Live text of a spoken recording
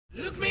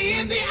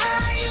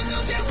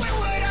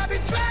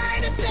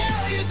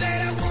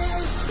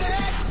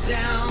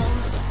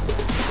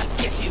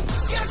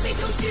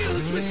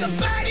confused with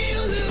somebody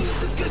who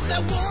loses, 'cause I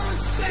won't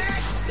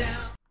back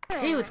down.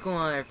 Hey, what's going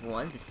on,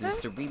 everyone? This is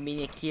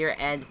MrWiimaniac here,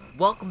 and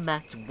welcome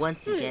back to,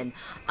 once again,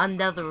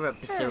 another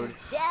episode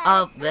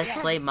of Let's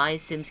Play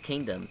MySims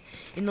Kingdom.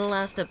 In the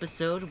last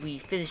episode, we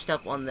finished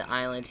up on the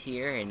island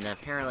here, and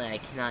apparently I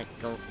cannot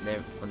go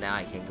there. Well, now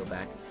I can go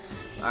back.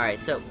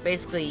 Alright, so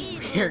basically,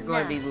 we're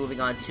going to be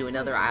moving on to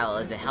another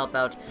island to help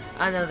out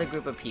another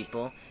group of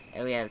people.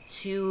 And we have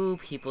two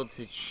people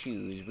to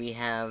choose. We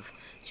have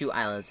two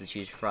islands to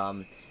choose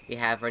from. We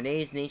have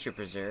Renee's Nature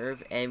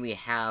Preserve, and we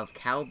have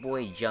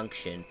Cowboy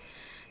Junction.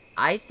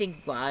 I think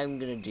what I'm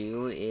gonna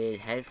do is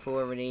head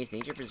for Renee's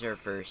Nature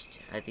Preserve first.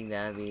 I think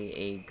that would be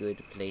a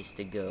good place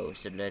to go.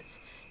 So let's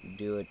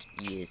do it.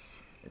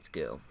 Yes, let's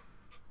go.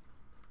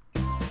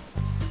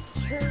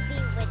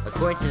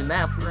 According to the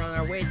map, we're on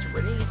our way to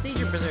Renee's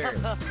Nature Preserve.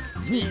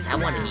 Neat, I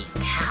want to meet a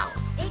cow.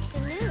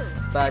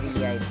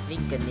 Buddy, I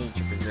think a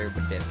nature preserve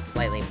would have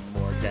slightly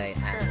more exotic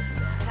animals than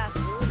that.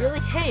 Really?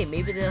 Hey,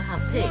 maybe they'll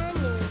have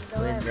pigs.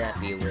 Wouldn't that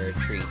be a weird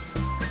treat?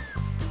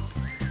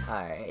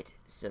 Alright,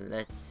 so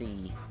let's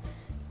see.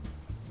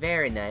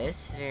 Very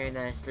nice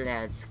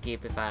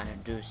landscape, if I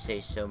do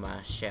say so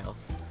myself.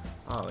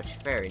 Oh, it's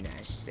very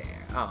nice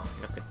there. Oh,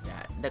 look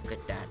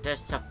at that,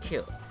 that's so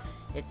cute.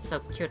 It's so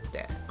cute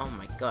there. Oh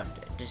my god,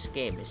 this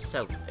game is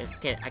so,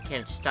 I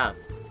can't stop.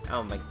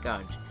 Oh my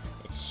god,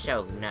 it's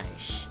so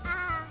nice.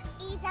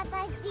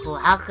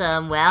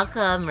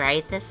 Welcome,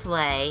 right this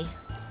way.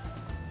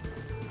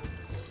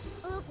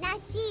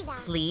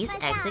 Please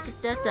exit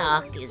the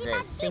dock is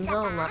a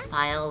single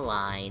file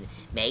line.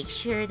 Make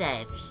sure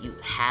that if you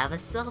have a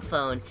cell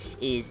phone,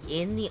 it is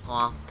in the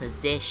off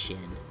position.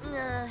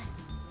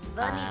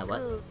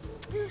 What?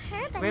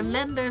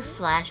 Remember,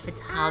 flash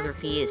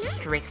photography is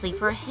strictly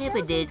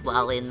prohibited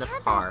while in the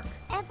park.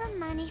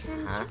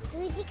 Huh?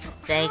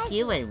 Thank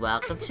you and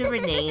welcome to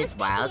Renee's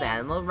Wild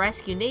Animal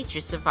Rescue Nature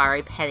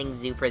Safari Petting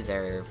Zoo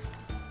Preserve.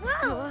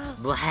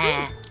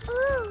 Blah.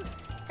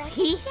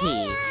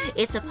 Teehee.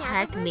 It's a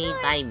park made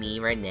by me,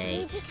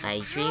 Renee.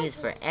 My dream is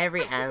for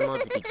every animal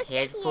to be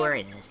cared for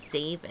in a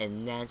safe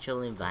and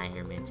natural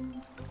environment.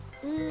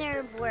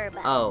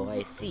 Oh,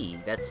 I see.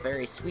 That's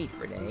very sweet,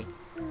 Renee.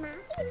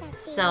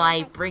 So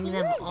I bring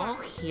them all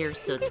here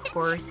so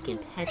tourists can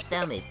pet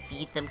them and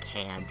feed them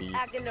candy.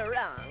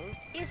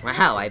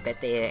 Wow, I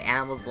bet the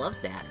animals love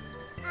that.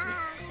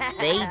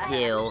 They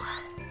do.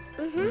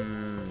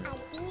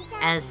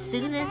 As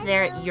soon as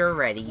you're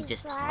ready,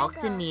 just talk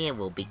to me and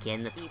we'll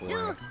begin the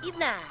tour.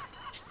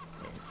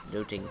 It's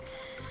noting.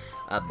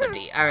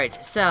 Buddy.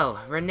 Alright, so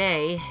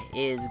Renee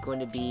is going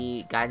to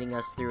be guiding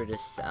us through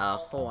this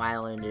whole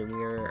island, and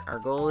our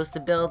goal is to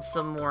build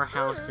some more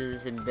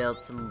houses and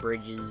build some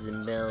bridges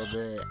and build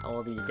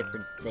all these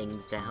different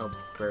things to help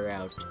her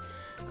out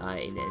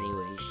in any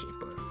way,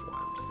 shape, or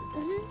form. So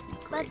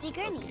that'd be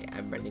great. Okay,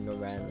 I'm running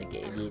around like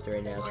an idiot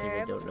right now because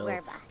I don't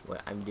know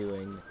what I'm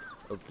doing.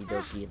 Okie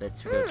dokie,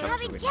 let's go talk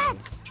to Renee.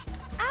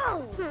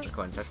 Come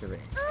on, talk to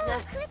Renee.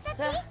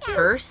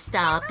 First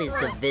stop is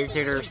the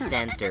visitor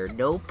center.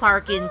 No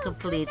parking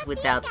complete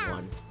without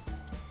one.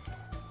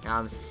 Now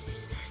I'm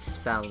starting to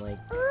sound like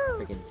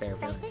freaking Sarah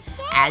Palin.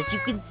 As you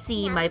can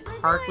see, my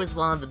park was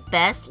one of the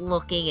best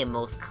looking and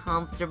most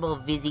comfortable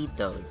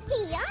visitos.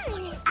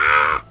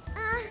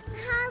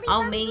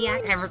 Oh,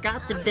 Maniac, I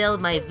forgot to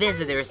build my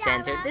visitor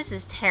center. This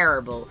is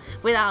terrible.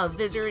 Without a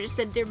visitor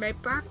center, my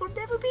park will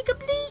never be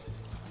complete.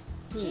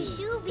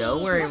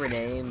 Don't worry,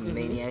 Renee.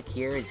 Maniac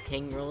here is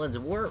King Roland's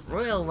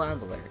royal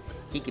wanderer.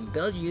 He can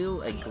build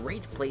you a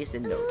great place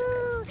in no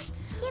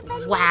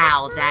time.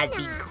 Wow, that'd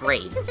be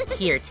great.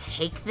 Here,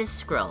 take this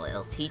scroll.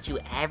 It'll teach you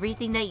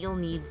everything that you'll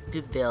need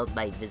to build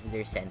my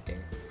visitor center.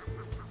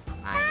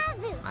 Not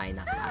mine.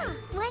 Alright,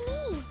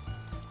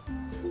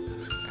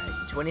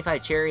 so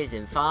 25 cherries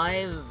and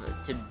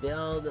 5 to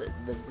build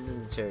the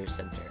visitor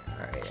center.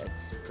 Alright,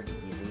 that's pretty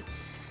easy.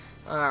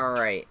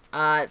 Alright,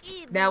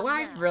 now what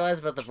I've realized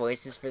about the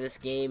voices for this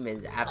game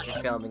is, after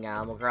filming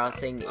Animal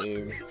Crossing,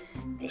 is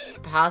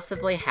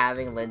possibly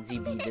having Lindsay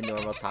be the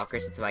normal talker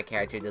since my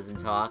character doesn't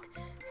talk,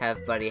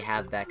 have Buddy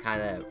have that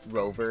kind of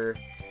rover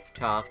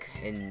talk,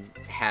 and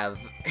have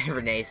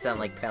Renee sound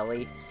like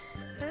Pelly.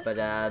 But,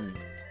 I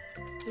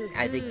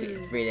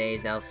think Renee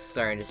is now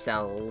starting to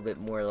sound a little bit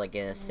more like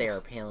a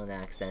Sarah Palin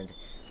accent,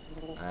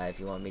 if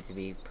you want me to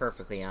be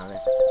perfectly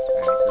honest.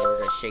 Alright, so we're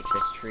gonna shake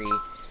this tree.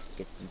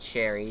 Get some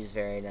cherries,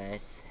 very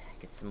nice.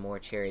 Get some more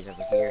cherries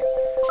over here.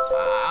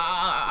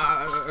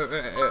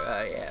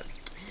 Yeah.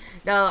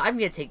 Now, I'm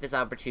gonna take this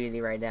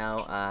opportunity right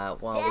now,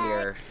 while we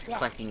are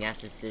collecting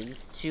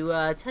essences, to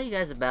tell you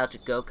guys about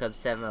Go Cub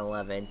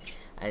 7-Eleven.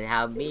 and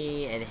how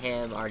me and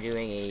him are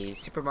doing a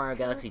Super Mario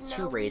Galaxy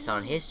 2 race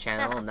on his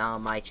channel, not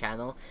on my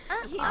channel.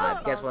 If you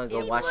guys want to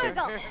go watch it,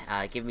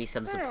 give me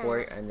some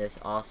support on this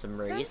awesome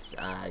race.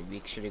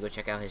 Make sure to go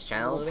check out his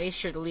channel. Make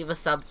sure to leave a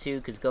sub too,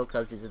 because Go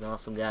Cubs is an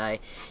awesome guy.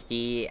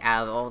 He,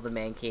 out of all the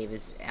man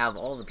caves, out of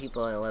all the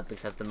people in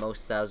Olympics, has the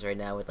most subs right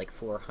now with like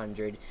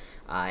 400.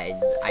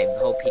 And I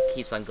hope he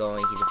keeps on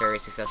going. He's a very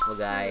successful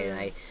guy,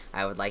 and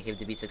I would like him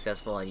to be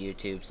successful on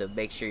YouTube. So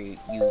make sure you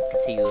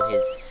continue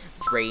his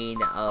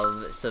reign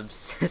of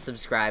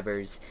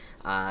subscribers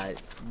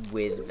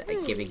with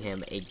giving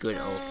him a good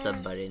old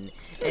sub button,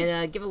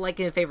 and give a like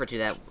and a favor to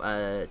that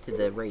to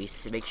the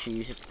race. Make sure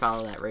you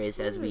follow that race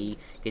as we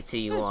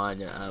continue on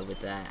with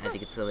that. I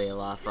think it's gonna be a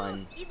lot of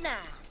fun.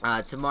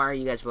 Tomorrow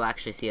you guys will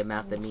actually see a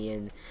map that me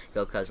and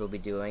Gokuz will be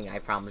doing. I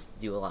promise to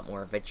do a lot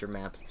more adventure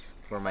maps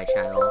for my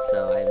channel,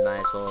 so I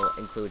might as well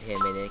include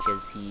him in it,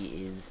 because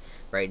he is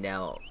right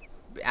now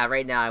I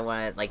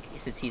want to, like,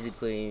 since he's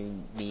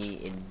including me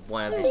in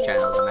one of his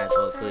channels, I might as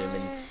well include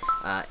him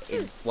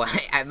in one.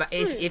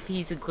 If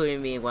he's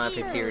including me in one of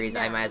his series,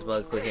 I might as well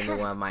include him in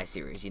one of my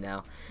series. You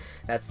know,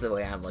 that's the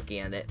way I'm looking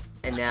at it.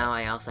 And now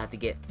I also have to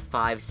get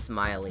 5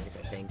 smileys.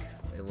 I think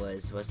it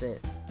was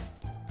it?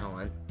 Hold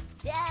on.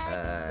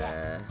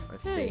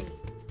 Let's see.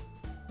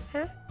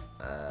 Hold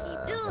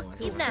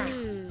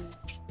on.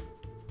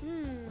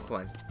 Come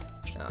on.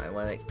 No, I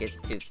want to get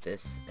to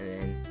this, and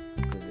then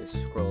go to the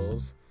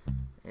scrolls,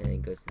 and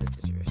then go to the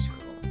visitor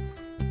scroll.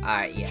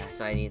 Alright, yeah,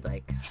 so I need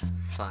like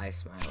 5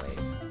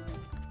 smileys.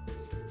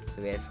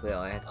 So basically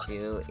all I have to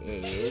do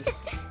is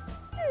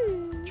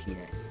be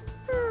nice.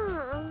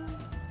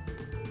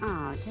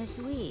 Oh, that's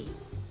sweet.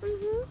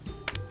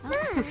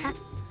 Alright.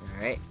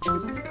 Okay.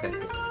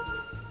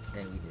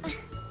 And we did it.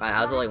 Wow,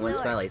 that was only 1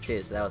 smiley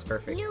too, so that was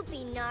perfect.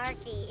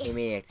 Hey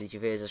Maniac, did you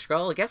finish the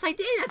scroll? Guess I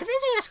did! At the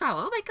visitor scroll!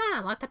 Oh my god, I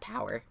unlocked the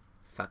power.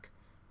 Fuck.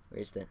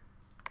 Where's the...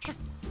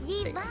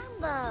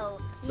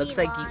 Looks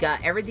like you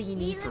got everything you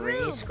need for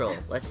Renee's scroll.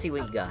 Let's see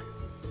what you got.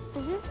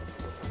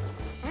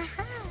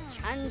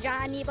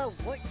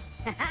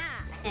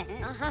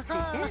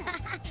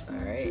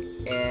 Alright,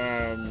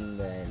 and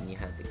then you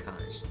have the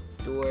cottage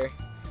door,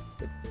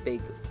 the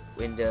big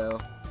window,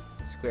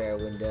 the square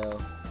window,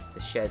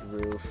 the shed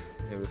roof,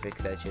 the roof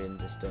extension,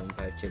 the stone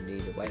pipe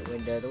chimney, the white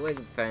window, the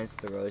wooden fence,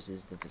 the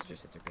roses, the visitor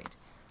center paint.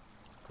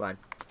 Come on.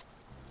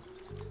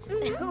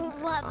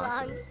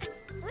 Awesome.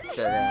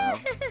 So now, I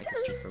can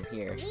start from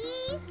here.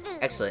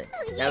 Excellent.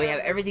 Now we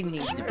have everything we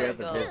need to build up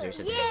the visitor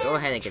center. Go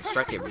ahead and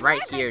construct it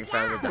right here in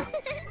front of the dock.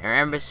 And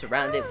remember,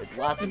 surround it with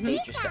lots of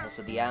nature stuff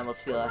so the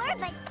animals feel at home.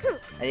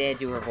 I didn't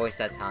do her voice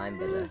that time,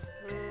 but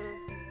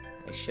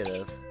I should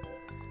have.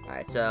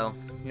 Alright, so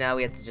now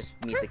we have to just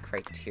meet the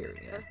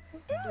criteria.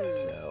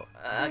 So,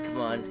 come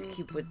on,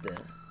 keep with the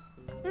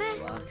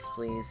blocks,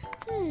 please.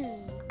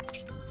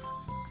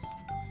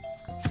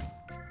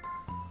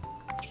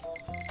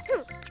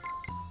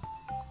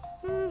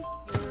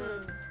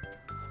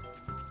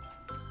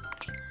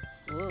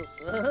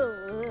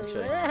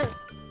 Actually,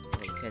 what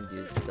we can do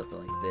is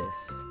something like this.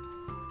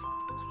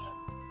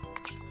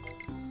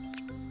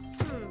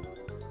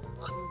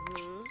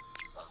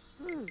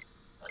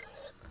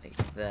 Like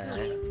that.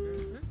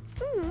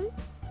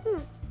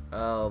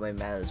 Oh, my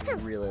mana is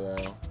really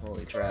low.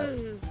 Holy crap.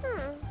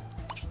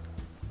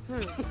 I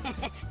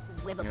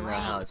don't know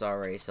how it's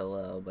already so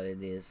low, but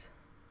it is.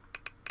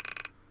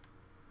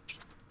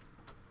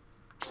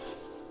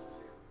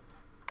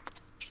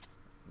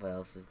 What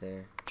else is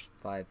there?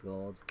 5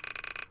 gold.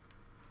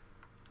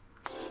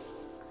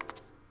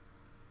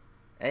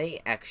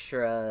 Any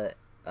extra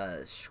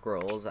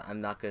scrolls?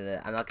 I'm not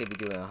gonna be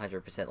doing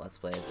 100% let's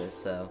play of this,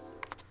 so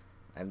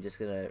I'm just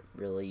gonna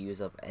really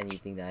use up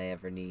anything that I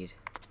ever need.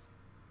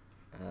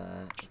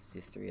 Let's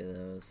do 3 of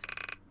those.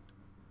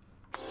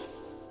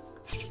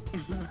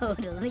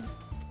 Totally.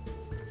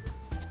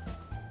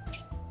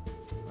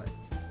 What?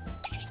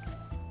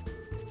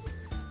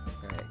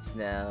 Alright, so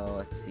now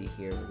let's see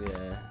here. We're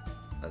gonna.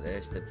 Oh,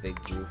 there's the big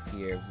roof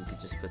here. We could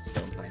just put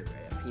stone pipe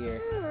right up here.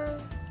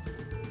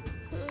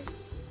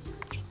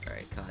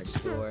 Alright, cottage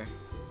door.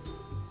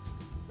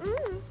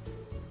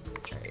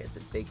 Alright,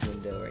 the big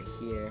window right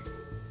here.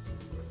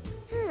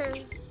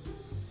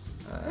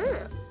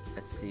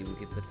 Let's see, we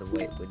could put the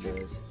white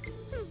windows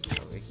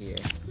over here.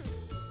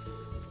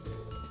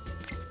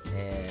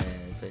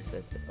 And place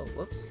that. Oh,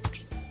 whoops.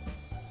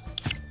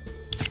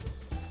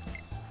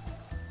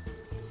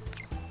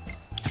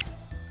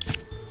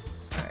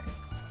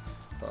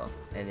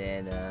 And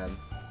then,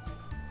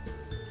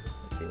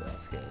 let's see what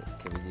else can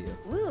we do.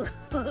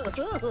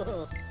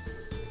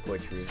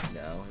 Porch roof,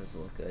 no,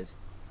 doesn't look good.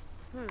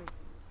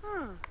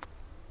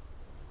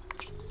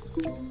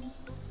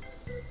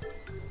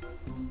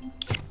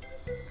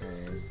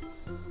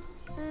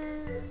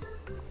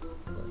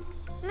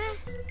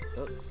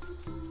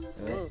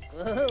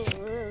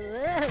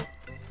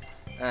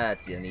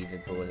 It's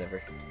uneven, but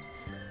whatever.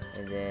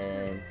 And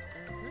then,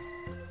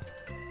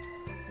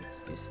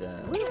 let's do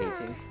some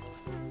painting.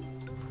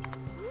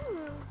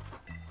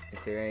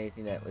 Is there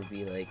anything that would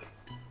be like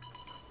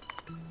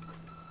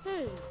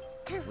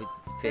would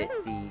fit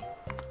the...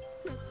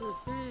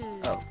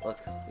 Oh, look,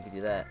 we can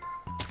do that.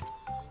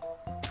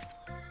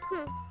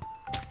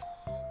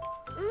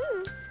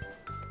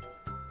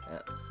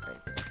 Oh,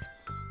 right there.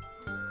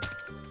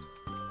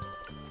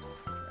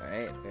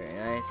 Alright, very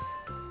nice.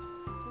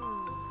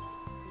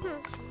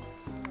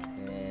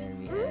 And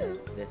we have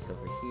this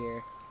over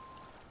here.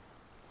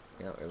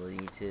 We don't really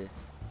need to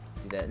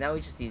do that. Now we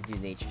just need to do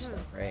nature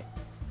stuff, right?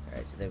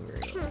 Alright, so then we're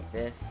gonna go like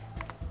this.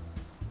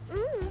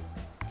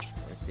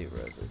 Let's do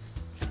roses.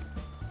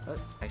 Oh,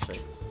 actually.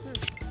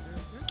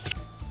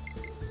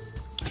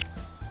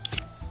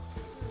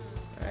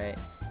 Alright,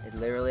 and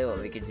literally what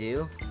we could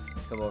do,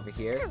 come over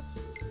here.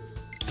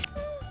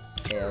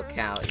 It'll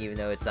count even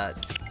though it's not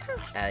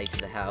adding to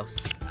the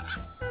house.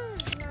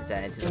 It's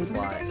adding to the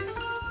plot.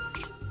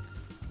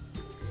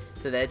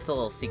 So that's the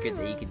little secret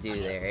that you can do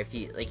there. If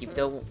you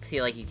don't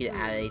feel like you can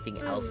add anything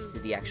else to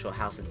the actual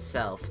house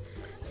itself,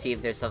 see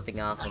if there's something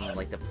else on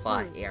like the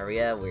plot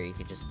area where you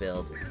could just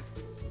build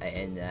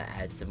and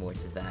add some more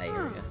to that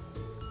area.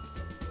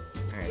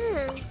 Alright,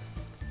 so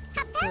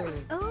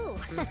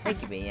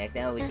thank you, Maniac.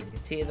 Now we can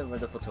continue the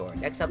wonderful tour.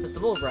 Next up is the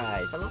bull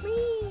ride. Follow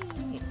me!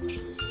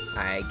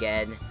 Alright,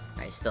 again,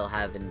 I still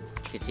haven't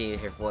continued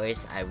her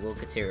voice. I will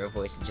continue her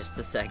voice in just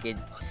a second.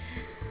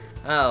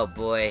 Oh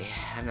boy,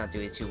 I'm not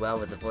doing too well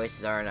with the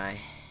voices, aren't I?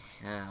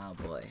 Oh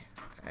boy.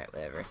 Alright,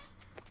 whatever.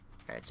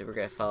 Alright, so we're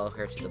gonna follow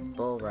her to the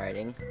bull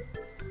riding.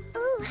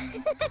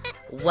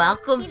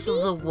 Welcome to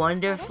the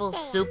wonderful,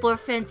 super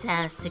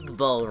fantastic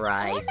bull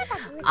ride.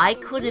 I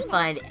couldn't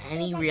find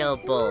any real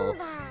bulls,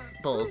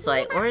 so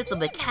I ordered the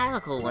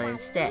mechanical one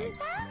instead.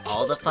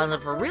 All the fun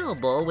of a real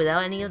bull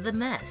without any of the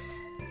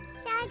mess.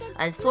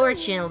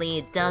 Unfortunately,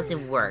 it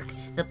doesn't work.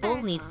 The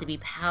bull needs to be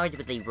powered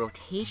with a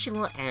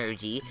rotational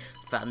energy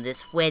from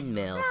this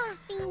windmill.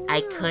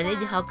 I couldn't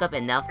hook up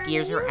enough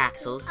gears or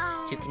axles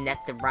to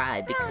connect the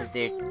ride because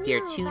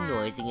they're too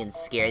noisy and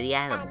scare the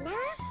animals.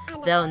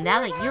 Though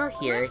now that you're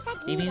here,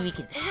 maybe we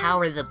can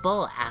power the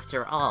bull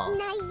after all.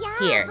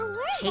 Here,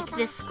 take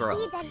this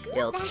scroll.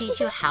 It'll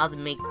teach you how to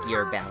make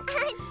gear belts.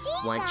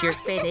 Once you're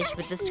finished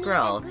with the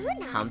scroll,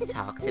 come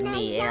talk to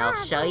me and I'll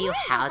show you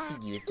how to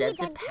use them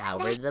to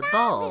power the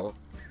bull.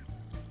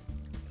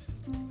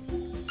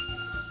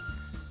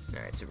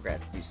 Alright, so we're gonna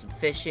have to do some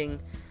fishing.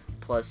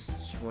 Plus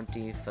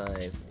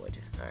 25 wood.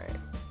 Alright.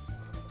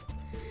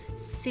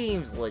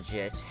 Seems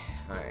legit.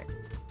 Alright.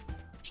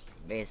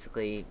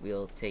 Basically,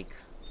 we'll take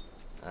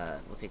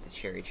the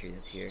cherry tree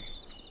that's here.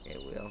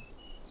 And we'll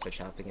start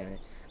chopping at it.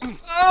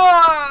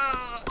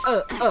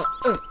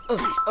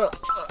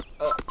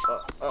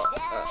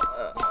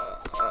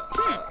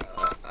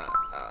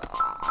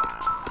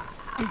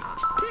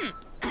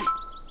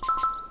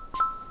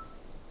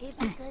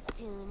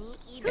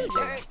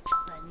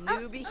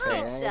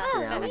 So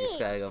now we just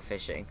gotta go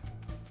fishing.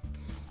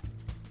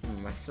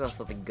 I smell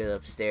something good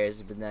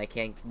upstairs, but then I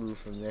can't move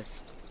from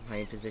this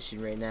my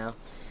position right now.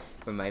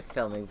 From my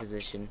filming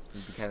position.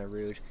 It'd be kinda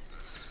rude.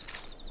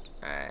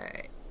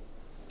 Alright.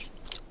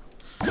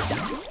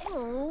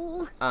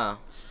 Oh.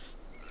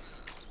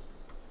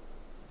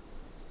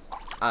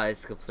 Oh,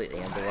 it's completely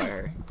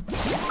underwater.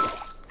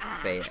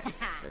 But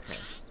yes, okay.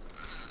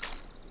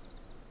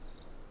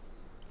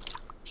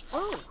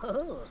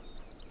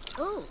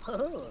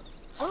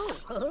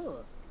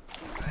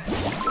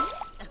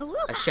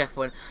 A chef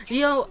one.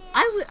 Yo,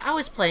 I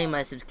was playing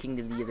MySims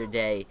Kingdom the other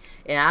day,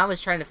 and I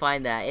was trying to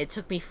find that. It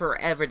took me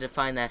forever to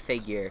find that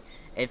figure,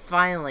 and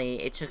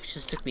finally, it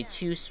just took me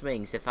 2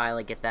 swings to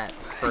finally get that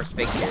first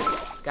figure.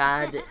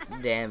 God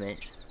damn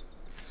it!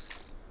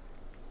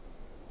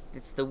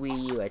 It's the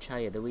Wii U. I tell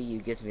you, the Wii U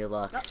gives me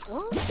luck.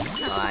 Oh,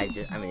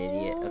 I'm an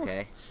idiot.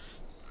 Okay,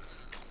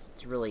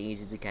 it's really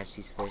easy to catch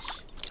these fish.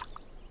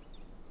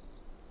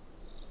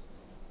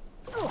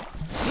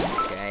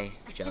 Okay,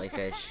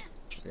 jellyfish.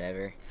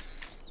 Whatever.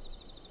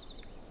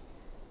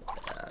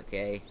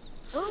 Okay.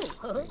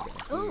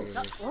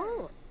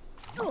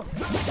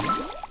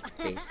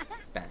 Base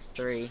bass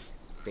 3.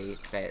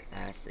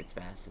 Bass. It's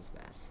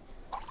bass.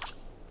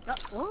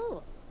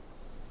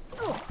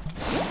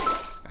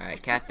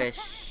 Alright, catfish.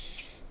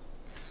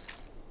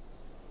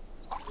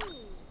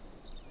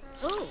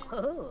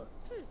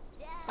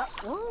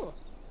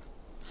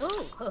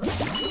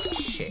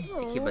 Shit! I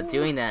keep on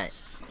doing that.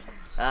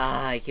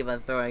 I keep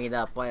on throwing it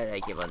up. Why did I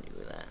keep on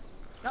doing that?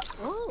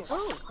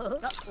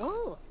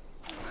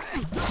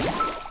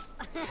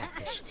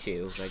 Catfish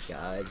 2, my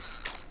god.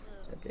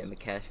 God damn it,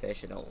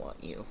 catfish, I don't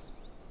want you.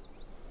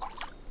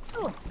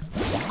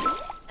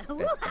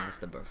 That's bass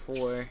number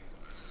 4.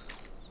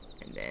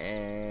 And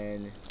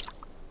then...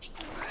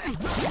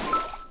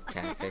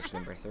 catfish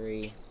number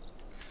 3.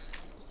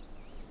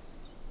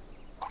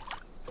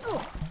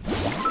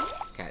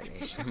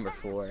 Catfish number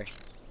 4.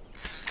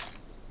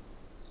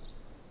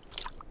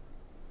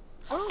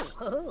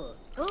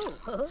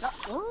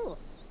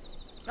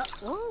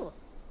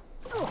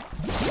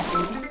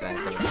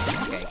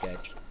 Okay, good.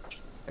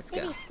 Let's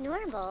go.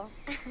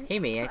 Hey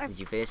Maniac, did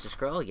you finish the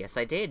scroll? Yes,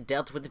 I did.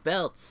 Dealt with the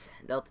belts.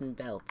 Dealt in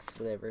belts,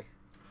 whatever.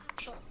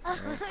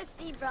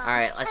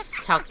 Alright,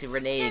 let's talk to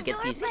Renee to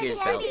get these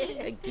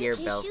gear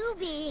belts.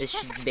 This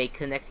should make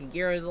connecting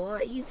gears a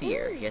lot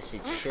easier. Yes,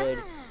 it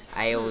should.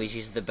 I always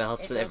use the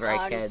belts whenever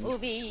I can.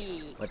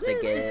 Once I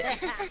get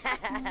it.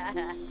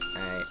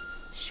 Alright.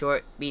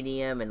 Short,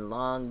 medium, and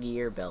long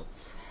gear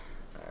belts.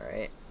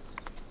 Alright.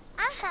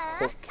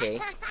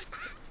 Okay.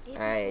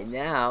 Alright,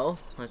 now,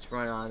 let's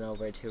run on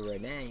over to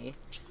Renee.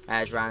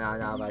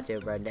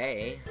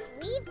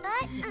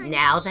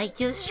 Now that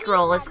your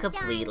scroll is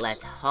complete,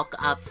 let's hook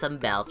up some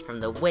belts from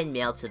the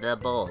windmill to the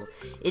bowl.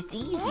 It's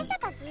easy.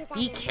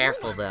 Be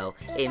careful though,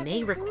 it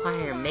may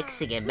require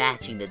mixing and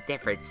matching the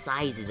different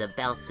sizes of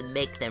belts to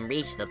make them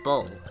reach the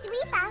bowl.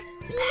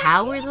 To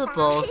power the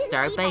bowl,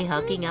 start by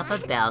hooking up a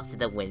belt to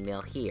the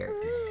windmill here.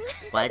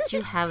 Once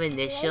you have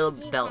initial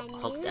belt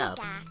hooked up,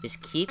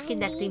 just keep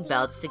connecting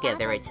belts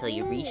together until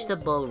you reach the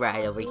bowl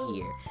right over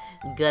here.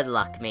 Good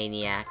luck,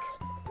 Maniac.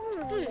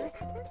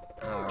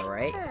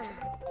 Alright.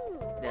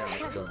 Now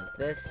let's go like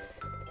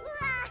this.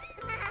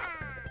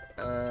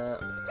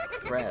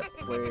 Crap.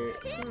 Where...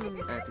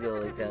 I have to go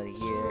like down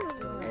here.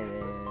 And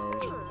then...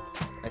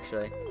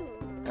 Actually,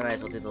 I might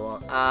as well do the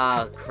long...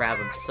 Ah, crap.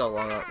 I'm so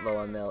low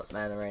on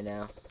mana right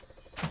now.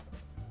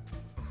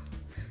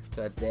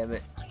 God damn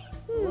it.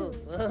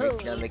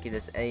 Not making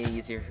this any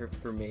easier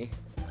for me.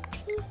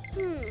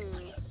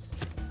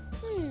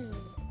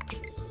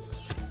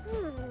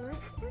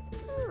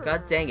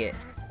 God dang it.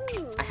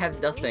 I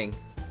have nothing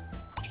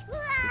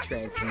to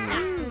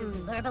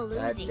transmute.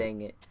 God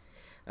dang it.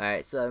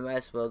 Alright, so I might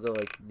as well go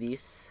like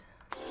this.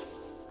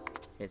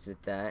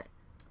 Transmit that.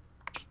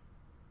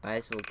 Might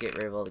as well get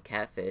rid of all the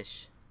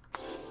catfish.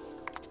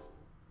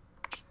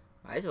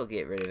 Might as well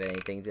get rid of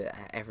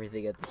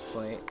everything at this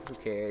point. Who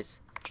cares?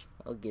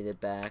 I'll get it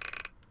back.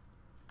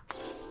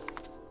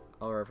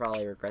 I'll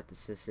probably regret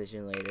this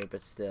decision later,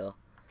 but still.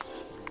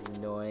 This is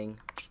annoying.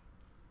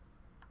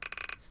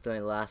 It's the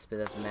only last bit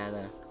of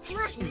mana.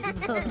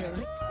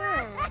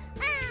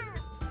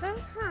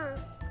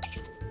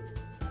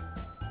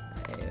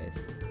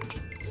 Anyways.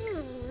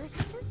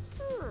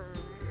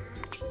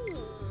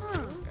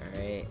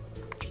 Alright.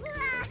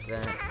 Like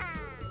that.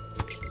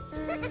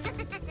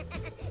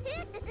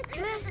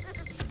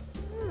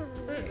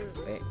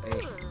 Wait.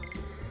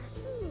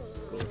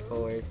 Go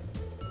forward.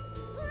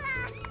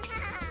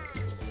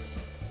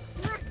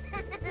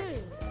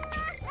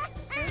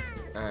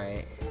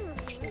 Alright.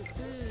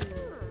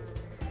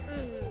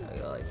 I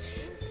got like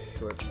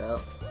short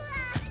belt.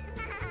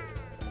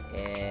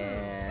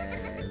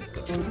 And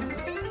go.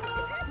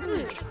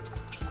 Is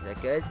that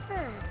good?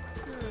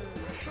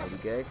 Are we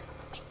good?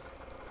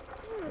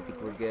 I think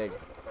we're good.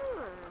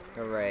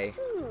 Hooray.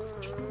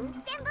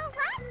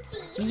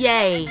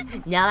 Yay!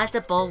 Now that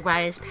the bowl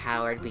ride is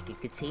powered, we can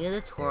continue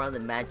the tour on the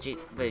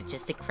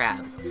majestic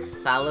crabs.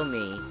 Follow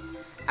me.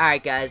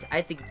 Alright guys,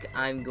 I think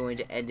I'm going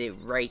to end it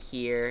right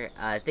here.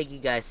 Thank you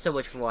guys so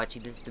much for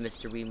watching. This is the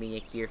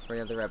MrWiimaniac here for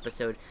another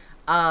episode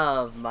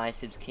of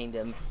MySims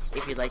Kingdom.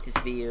 If you like this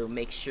video,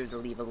 make sure to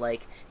leave a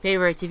like,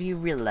 favorite if you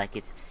really like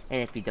it,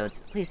 and if you don't,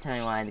 please tell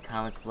me why in the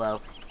comments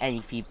below. Any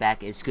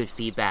feedback is good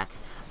feedback.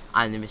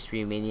 I'm the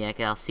MrWiimaniac,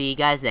 and I'll see you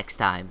guys next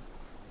time.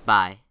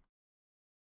 Bye.